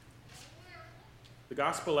The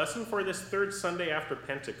gospel lesson for this third Sunday after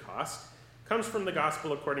Pentecost comes from the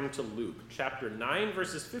gospel according to Luke, chapter 9,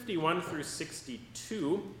 verses 51 through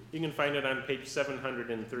 62. You can find it on page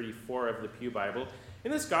 734 of the Pew Bible.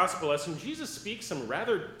 In this gospel lesson, Jesus speaks some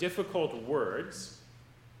rather difficult words,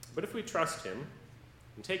 but if we trust him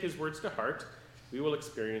and take his words to heart, we will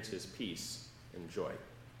experience his peace and joy.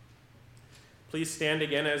 Please stand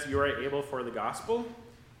again as you are able for the gospel.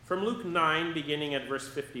 From Luke 9, beginning at verse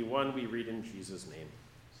 51, we read in Jesus' name.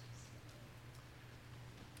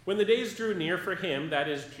 When the days drew near for him, that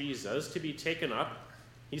is Jesus, to be taken up,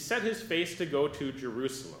 he set his face to go to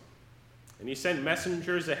Jerusalem. And he sent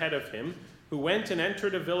messengers ahead of him, who went and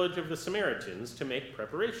entered a village of the Samaritans to make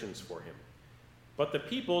preparations for him. But the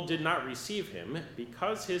people did not receive him,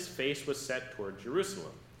 because his face was set toward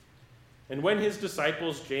Jerusalem. And when his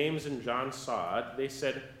disciples James and John saw it, they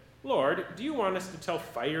said, "Lord, do you want us to tell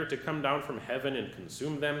fire to come down from heaven and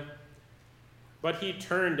consume them?" But he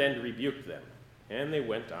turned and rebuked them, and they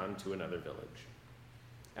went on to another village.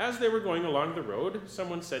 As they were going along the road,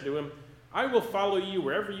 someone said to him, "I will follow you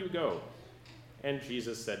wherever you go." And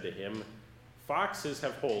Jesus said to him, "Foxes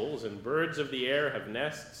have holes, and birds of the air have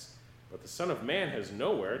nests, but the Son of Man has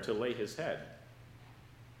nowhere to lay his head."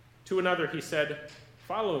 To another he said,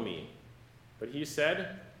 "Follow me." But he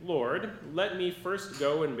said, "Lord, let me first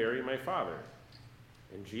go and bury my father."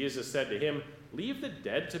 And Jesus said to him, "Leave the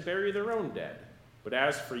dead to bury their own dead, but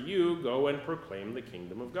as for you, go and proclaim the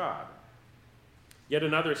kingdom of God." Yet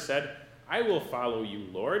another said, "I will follow you,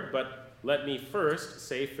 Lord, but let me first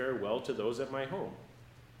say farewell to those at my home."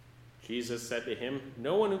 Jesus said to him,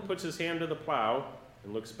 "No one who puts his hand to the plow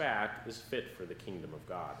and looks back is fit for the kingdom of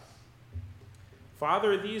God."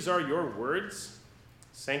 Father, these are your words.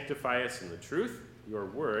 Sanctify us in the truth. Your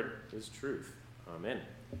word is truth. Amen.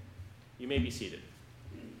 You may be seated.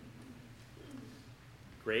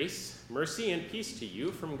 Grace, mercy, and peace to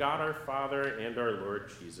you from God our Father and our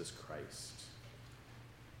Lord Jesus Christ.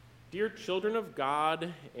 Dear children of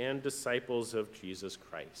God and disciples of Jesus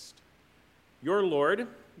Christ, your Lord,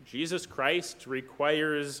 Jesus Christ,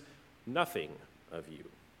 requires nothing of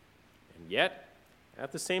you. And yet,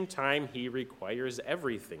 at the same time, he requires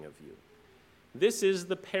everything of you. This is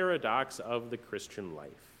the paradox of the Christian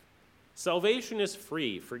life. Salvation is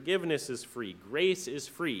free, forgiveness is free, grace is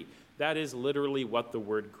free. That is literally what the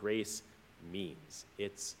word grace means.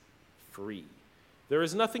 It's free. There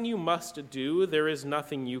is nothing you must do, there is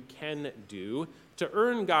nothing you can do to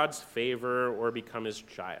earn God's favor or become his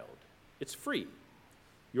child. It's free.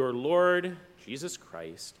 Your Lord, Jesus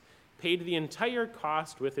Christ, paid the entire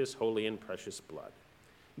cost with his holy and precious blood.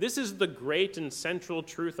 This is the great and central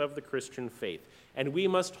truth of the Christian faith, and we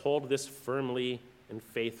must hold this firmly and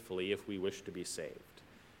faithfully if we wish to be saved.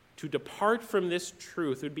 To depart from this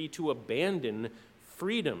truth would be to abandon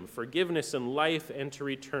freedom, forgiveness, and life, and to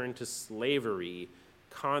return to slavery,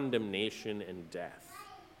 condemnation, and death.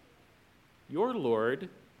 Your Lord,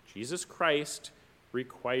 Jesus Christ,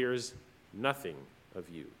 requires nothing of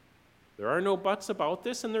you. There are no buts about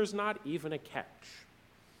this, and there's not even a catch.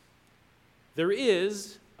 There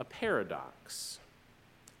is a paradox.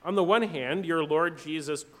 On the one hand, your Lord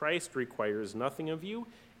Jesus Christ requires nothing of you,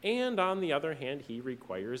 and on the other hand, he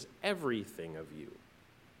requires everything of you.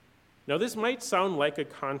 Now, this might sound like a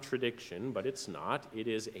contradiction, but it's not. It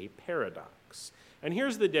is a paradox. And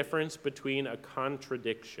here's the difference between a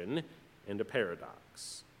contradiction and a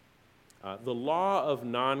paradox. The law of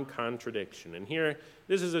non-contradiction. And here,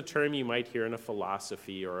 this is a term you might hear in a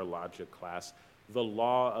philosophy or a logic class. The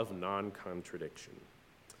law of non-contradiction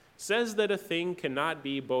says that a thing cannot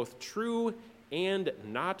be both true and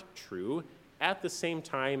not true at the same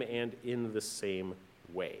time and in the same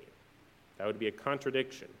way. That would be a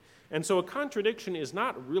contradiction. And so a contradiction is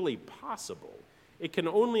not really possible. It can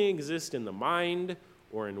only exist in the mind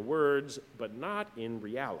or in words, but not in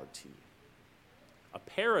reality. A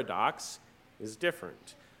paradox is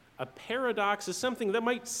different. A paradox is something that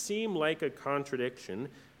might seem like a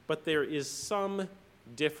contradiction, but there is some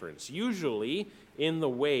difference, usually in the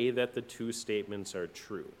way that the two statements are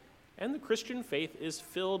true. And the Christian faith is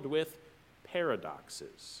filled with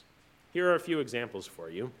paradoxes. Here are a few examples for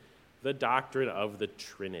you. The doctrine of the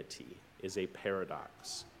Trinity is a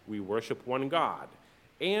paradox. We worship one God,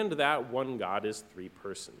 and that one God is three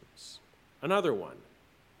persons. Another one,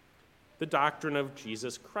 the doctrine of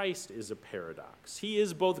Jesus Christ is a paradox. He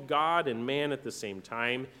is both God and man at the same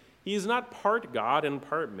time. He is not part God and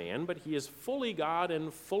part man, but he is fully God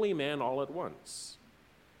and fully man all at once.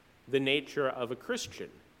 The nature of a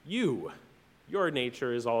Christian, your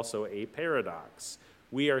nature is also a paradox.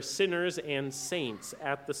 We are sinners and saints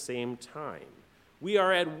at the same time. We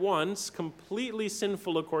are at once completely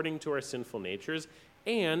sinful according to our sinful natures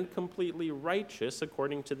and completely righteous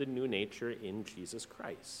according to the new nature in Jesus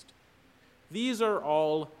Christ. These are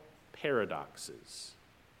all paradoxes.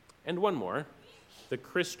 And one more, the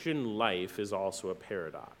Christian life is also a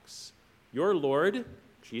paradox. Your Lord,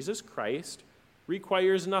 Jesus Christ,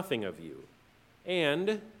 requires nothing of you,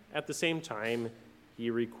 and at the same time, he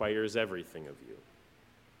requires everything of you.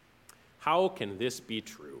 How can this be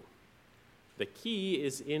true? The key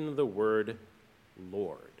is in the word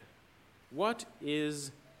Lord. What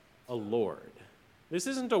is a Lord? This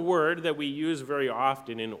isn't a word that we use very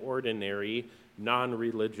often in ordinary,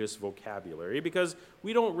 non-religious vocabulary because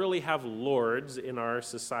we don't really have lords in our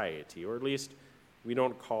society, or at least we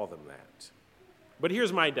don't call them that. But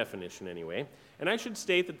here's my definition anyway, and I should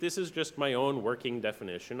state that this is just my own working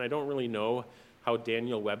definition. I don't really know how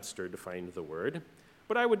Daniel Webster defined the word,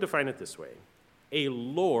 but I would define it this way. A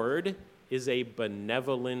lord is a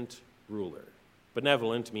benevolent ruler.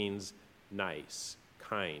 Benevolent means nice,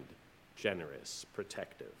 kind, generous,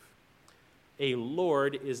 protective. A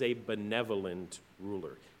lord is a benevolent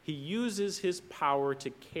ruler. He uses his power to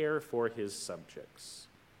care for his subjects.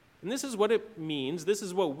 And this is what it means, this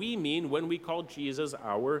is what we mean when we call Jesus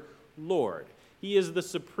our Lord. He is the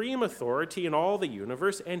supreme authority in all the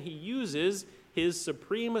universe, and he uses his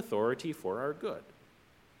supreme authority for our good.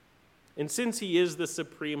 And since he is the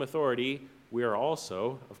supreme authority, we are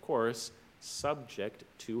also, of course, subject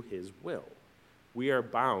to his will. We are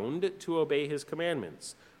bound to obey his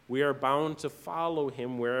commandments. We are bound to follow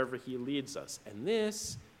him wherever he leads us. And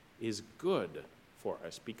this is good for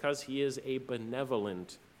us because he is a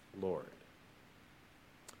benevolent Lord.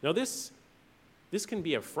 Now this can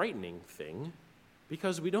be a frightening thing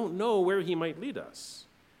because we don't know where he might lead us.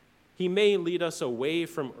 He may lead us away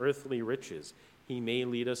from earthly riches. He may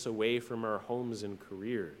lead us away from our homes and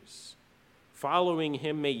careers. Following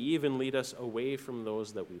him may even lead us away from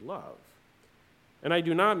those that we love. And I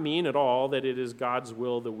do not mean at all that it is God's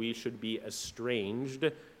will that we should be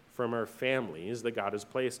estranged from our families that God has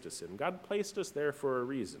placed us in. God placed us there for a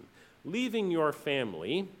reason. Leaving your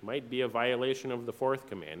family might be a violation of the fourth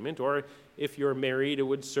commandment, or if you're married, it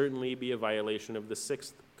would certainly be a violation of the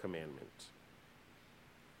sixth commandment.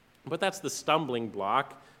 But that's the stumbling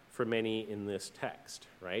block for many in this text,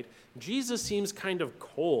 right? Jesus seems kind of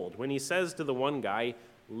cold when he says to the one guy,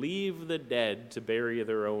 leave the dead to bury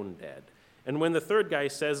their own dead. And when the third guy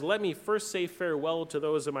says, let me first say farewell to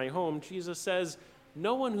those in my home, Jesus says,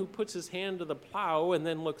 no one who puts his hand to the plow and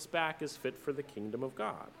then looks back is fit for the kingdom of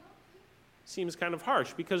God. Seems kind of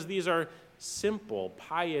harsh because these are simple,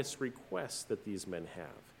 pious requests that these men have.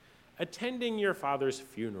 Attending your father's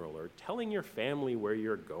funeral or telling your family where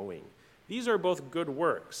you're going. These are both good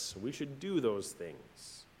works. We should do those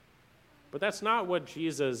things. But that's not what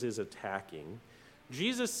Jesus is attacking.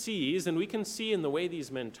 Jesus sees, and we can see in the way these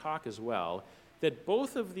men talk as well, that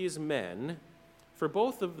both of these men, for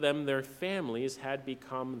both of them, their families had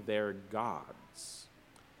become their gods.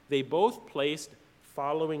 They both placed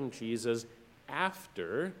following Jesus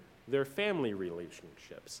after their family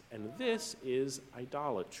relationships, and this is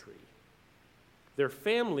idolatry. Their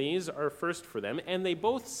families are first for them, and they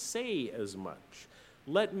both say as much.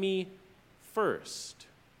 Let me first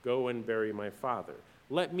go and bury my father.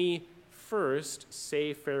 Let me first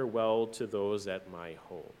say farewell to those at my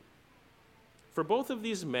home. For both of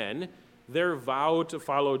these men, their vow to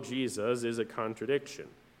follow Jesus is a contradiction.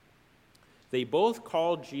 They both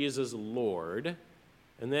call Jesus Lord,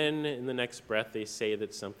 and then in the next breath they say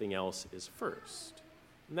that something else is first.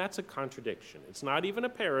 And that's a contradiction. It's not even a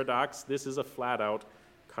paradox. This is a flat-out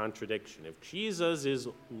contradiction. If Jesus is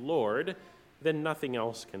Lord, then nothing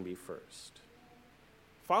else can be first.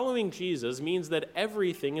 Following Jesus means that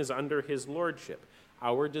everything is under his lordship.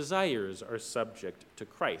 Our desires are subject to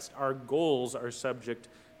Christ. Our goals are subject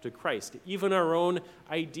to Christ. Even our own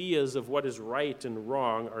ideas of what is right and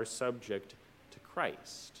wrong are subject to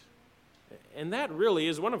Christ. And that really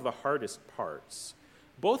is one of the hardest parts.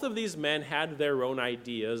 Both of these men had their own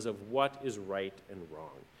ideas of what is right and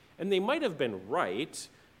wrong. And they might have been right,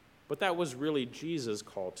 but that was really Jesus'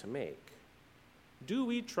 call to make. Do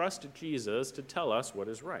we trust Jesus to tell us what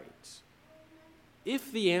is right?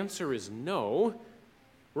 If the answer is no,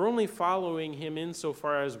 we're only following him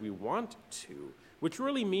insofar as we want to, which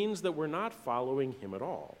really means that we're not following him at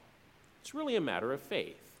all. It's really a matter of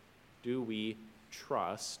faith. Do we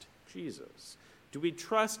trust Jesus? Do we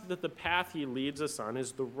trust that the path he leads us on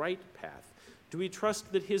is the right path? Do we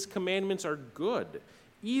trust that his commandments are good,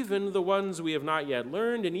 even the ones we have not yet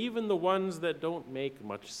learned, and even the ones that don't make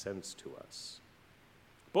much sense to us?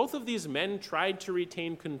 Both of these men tried to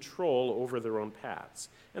retain control over their own paths,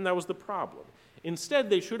 and that was the problem. Instead,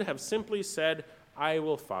 they should have simply said, I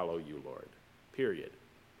will follow you, Lord, period.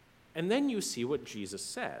 And then you see what Jesus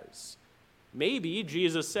says. Maybe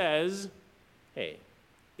Jesus says, hey,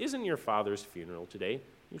 isn't your father's funeral today?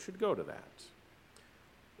 You should go to that.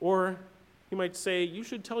 Or he might say, you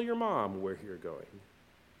should tell your mom where you're going.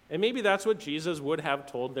 And maybe that's what Jesus would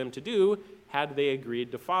have told them to do had they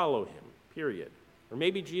agreed to follow him, period. Or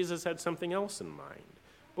maybe Jesus had something else in mind.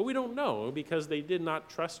 But we don't know because they did not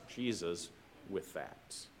trust Jesus with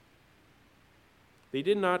that. They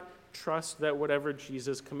did not trust that whatever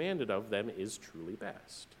Jesus commanded of them is truly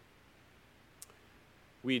best.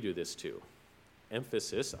 We do this too.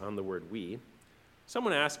 Emphasis on the word we.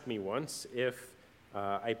 Someone asked me once if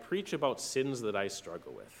I preach about sins that I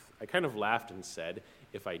struggle with. I kind of laughed and said,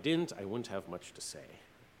 if I didn't, I wouldn't have much to say.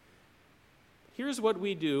 Here's what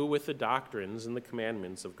we do with the doctrines and the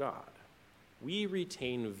commandments of God. We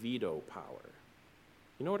retain veto power.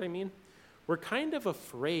 You know what I mean? We're kind of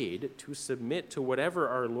afraid to submit to whatever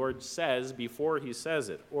our Lord says before he says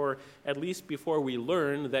it, or at least before we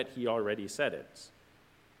learn that he already said it.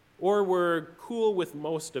 Or we're cool with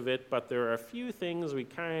most of it, but there are a few things we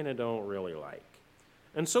kind of don't really like.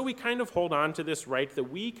 And so we kind of hold on to this right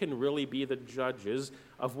that we can really be the judges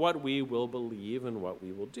of what we will believe and what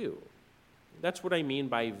we will do. That's what I mean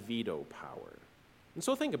by veto power. And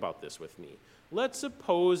so think about this with me. Let's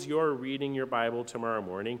suppose you're reading your Bible tomorrow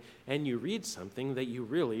morning and you read something that you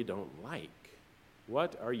really don't like.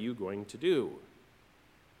 What are you going to do?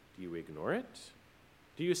 Do you ignore it?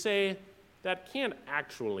 Do you say, that can't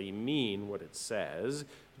actually mean what it says?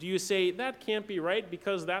 Do you say, that can't be right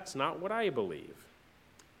because that's not what I believe?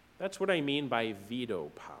 That's what I mean by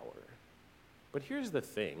veto power. But here's the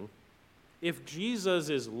thing. If Jesus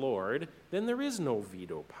is Lord, then there is no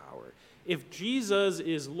veto power. If Jesus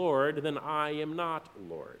is Lord, then I am not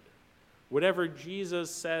Lord. Whatever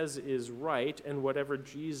Jesus says is right, and whatever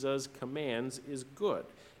Jesus commands is good,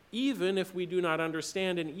 even if we do not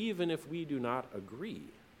understand and even if we do not agree.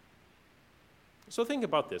 So think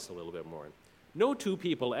about this a little bit more. No two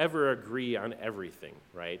people ever agree on everything,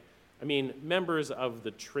 right? I mean, members of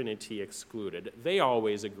the Trinity excluded, they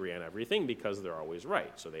always agree on everything because they're always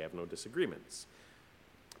right, so they have no disagreements.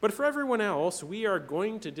 But for everyone else, we are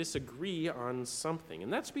going to disagree on something,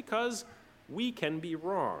 and that's because we can be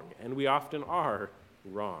wrong, and we often are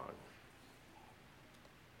wrong.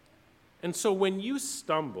 And so when you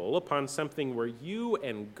stumble upon something where you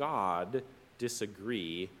and God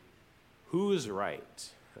disagree, who's right?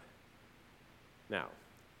 Now,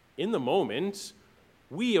 in the moment,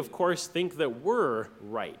 we, of course, think that we're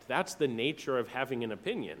right. That's the nature of having an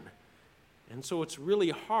opinion. And so it's really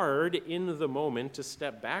hard in the moment to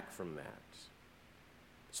step back from that.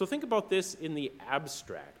 So think about this in the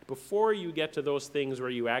abstract, before you get to those things where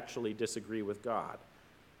you actually disagree with God.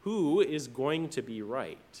 Who is going to be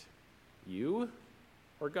right? You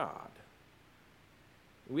or God?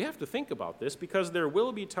 We have to think about this because there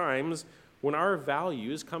will be times when our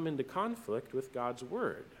values come into conflict with God's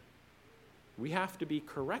word. We have to be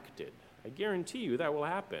corrected. I guarantee you that will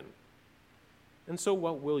happen. And so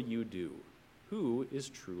what will you do? Who is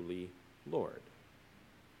truly Lord?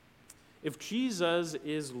 If Jesus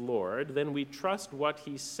is Lord, then we trust what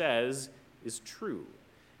he says is true,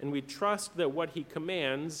 and we trust that what he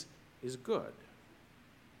commands is good.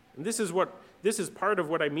 And this is part of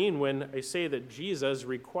what I mean when I say that Jesus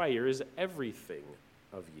requires everything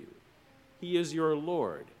of you. He is your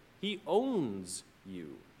Lord. He owns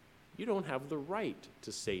you. You don't have the right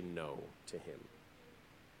to say no to him.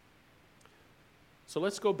 So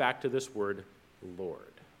let's go back to this word, Lord.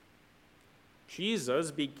 Jesus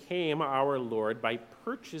became our Lord by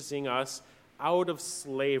purchasing us out of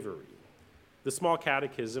slavery. The Small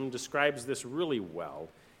Catechism describes this really well.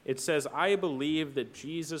 It says, I believe that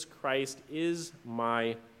Jesus Christ is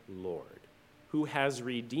my Lord, who has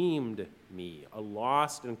redeemed me, a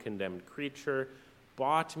lost and condemned creature,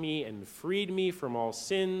 bought me and freed me from all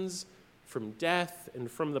sins, from death, and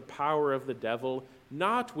from the power of the devil,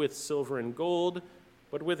 not with silver and gold,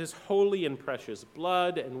 but with his holy and precious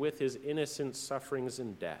blood and with his innocent sufferings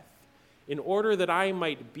and death, in order that I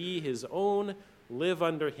might be his own, live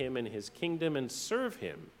under him in his kingdom, and serve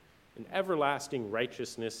him in everlasting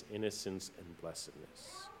righteousness, innocence, and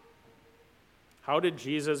blessedness. How did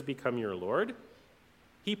Jesus become your Lord?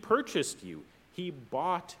 He purchased you. He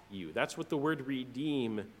bought you. That's what the word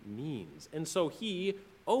redeem means. And so he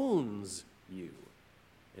owns you.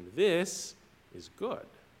 And this is good.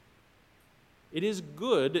 It is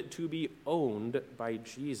good to be owned by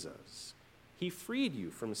Jesus. He freed you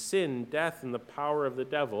from sin, death, and the power of the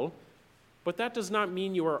devil, but that does not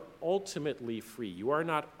mean you are ultimately free. You are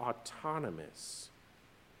not autonomous.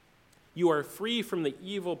 You are free from the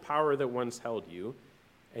evil power that once held you,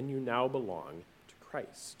 and you now belong to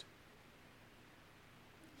Christ.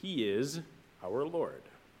 He is our Lord.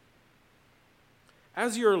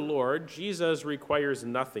 As your Lord, Jesus requires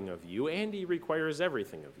nothing of you, and he requires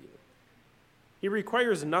everything of you. He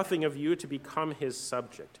requires nothing of you to become his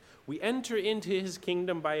subject. We enter into his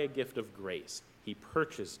kingdom by a gift of grace. He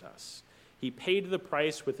purchased us. He paid the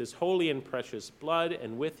price with his holy and precious blood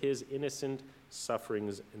and with his innocent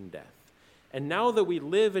sufferings and death. And now that we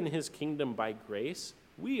live in his kingdom by grace,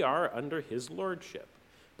 we are under his lordship.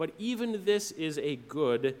 But even this is a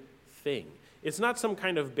good thing. It's not some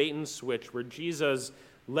kind of bait and switch where Jesus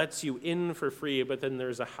lets you in for free, but then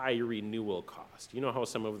there's a high renewal cost. You know how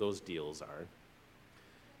some of those deals are.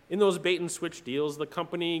 In those bait and switch deals, the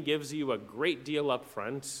company gives you a great deal up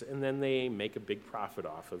front, and then they make a big profit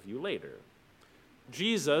off of you later.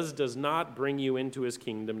 Jesus does not bring you into his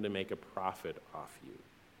kingdom to make a profit off you.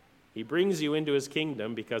 He brings you into his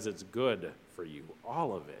kingdom because it's good for you,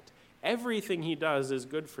 all of it. Everything he does is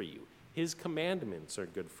good for you. His commandments are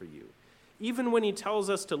good for you. Even when he tells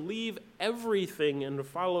us to leave everything and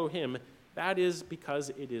follow him, that is because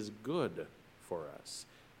it is good for us.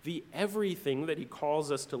 The everything that he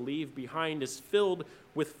calls us to leave behind is filled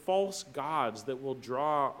with false gods that will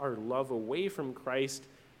draw our love away from Christ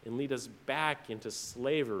and lead us back into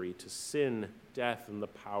slavery to sin, death, and the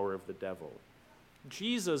power of the devil.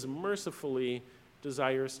 Jesus mercifully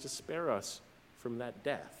desires to spare us from that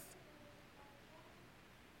death.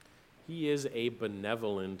 He is a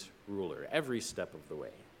benevolent ruler every step of the way.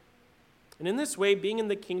 And in this way, being in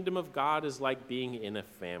the kingdom of God is like being in a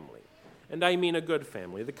family. And I mean a good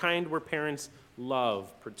family, the kind where parents love,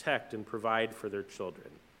 protect, and provide for their children.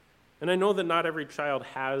 And I know that not every child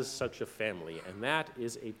has such a family, and that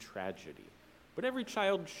is a tragedy. But every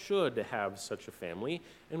child should have such a family,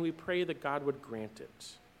 and we pray that God would grant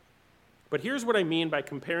it. But here's what I mean by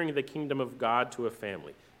comparing the kingdom of God to a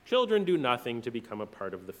family. Children do nothing to become a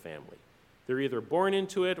part of the family. They're either born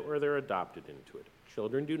into it or they're adopted into it.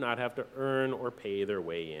 Children do not have to earn or pay their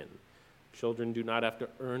way in. Children do not have to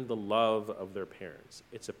earn the love of their parents.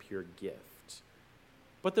 It's a pure gift.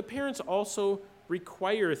 But the parents also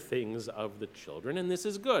require things of the children, and this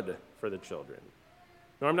is good for the children.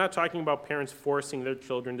 Now, I'm not talking about parents forcing their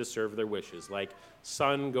children to serve their wishes, like,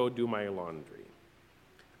 son, go do my laundry.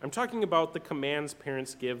 I'm talking about the commands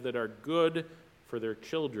parents give that are good for their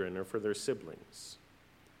children or for their siblings.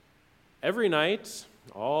 Every night,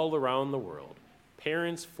 all around the world,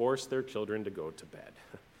 parents force their children to go to bed,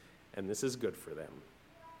 and this is good for them.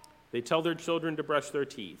 They tell their children to brush their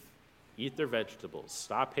teeth, eat their vegetables,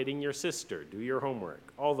 stop hitting your sister, do your homework,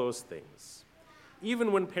 all those things.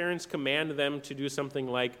 Even when parents command them to do something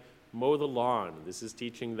like mow the lawn, this is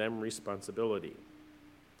teaching them responsibility.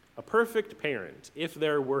 A perfect parent, if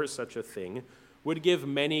there were such a thing, would give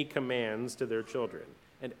many commands to their children,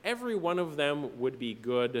 and every one of them would be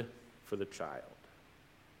good for the child.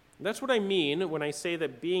 And that's what I mean when I say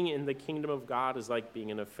that being in the kingdom of God is like being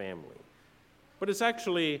in a family. But it's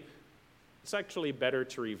actually better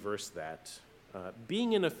to reverse that.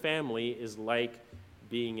 Being in a family is like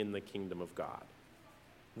being in the kingdom of God.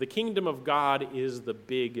 The kingdom of God is the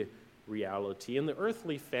big reality, and the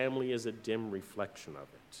earthly family is a dim reflection of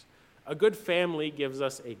it. A good family gives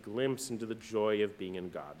us a glimpse into the joy of being in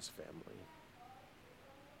God's family.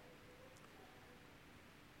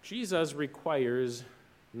 Jesus requires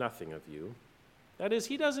nothing of you. That is,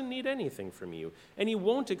 he doesn't need anything from you, and he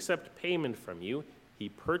won't accept payment from you. He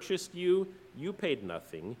purchased you, you paid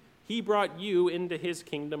nothing. He brought you into his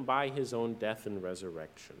kingdom by his own death and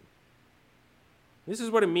resurrection. This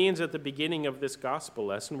is what it means at the beginning of this gospel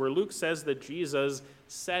lesson, where Luke says that Jesus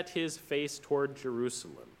set his face toward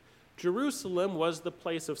Jerusalem. Jerusalem was the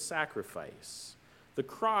place of sacrifice. The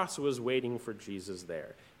cross was waiting for Jesus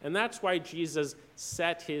there. And that's why Jesus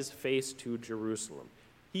set his face to Jerusalem.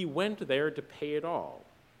 He went there to pay it all.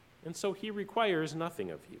 And so he requires nothing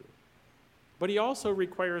of you. But he also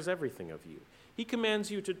requires everything of you. He commands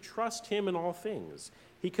you to trust him in all things.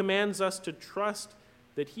 He commands us to trust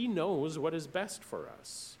that he knows what is best for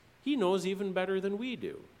us. He knows even better than we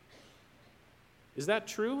do. Is that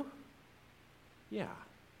true? Yeah,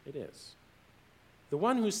 it is. The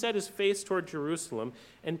one who set his face toward Jerusalem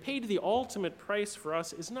and paid the ultimate price for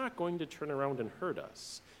us is not going to turn around and hurt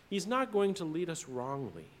us. He's not going to lead us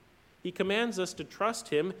wrongly. He commands us to trust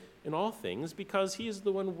him in all things because he is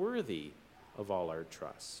the one worthy of all our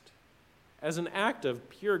trust. As an act of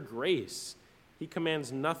pure grace, he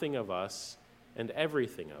commands nothing of us and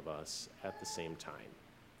everything of us at the same time.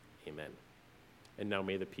 Amen. And now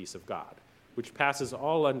may the peace of God, which passes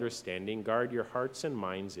all understanding, guard your hearts and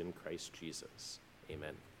minds in Christ Jesus.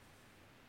 Amen.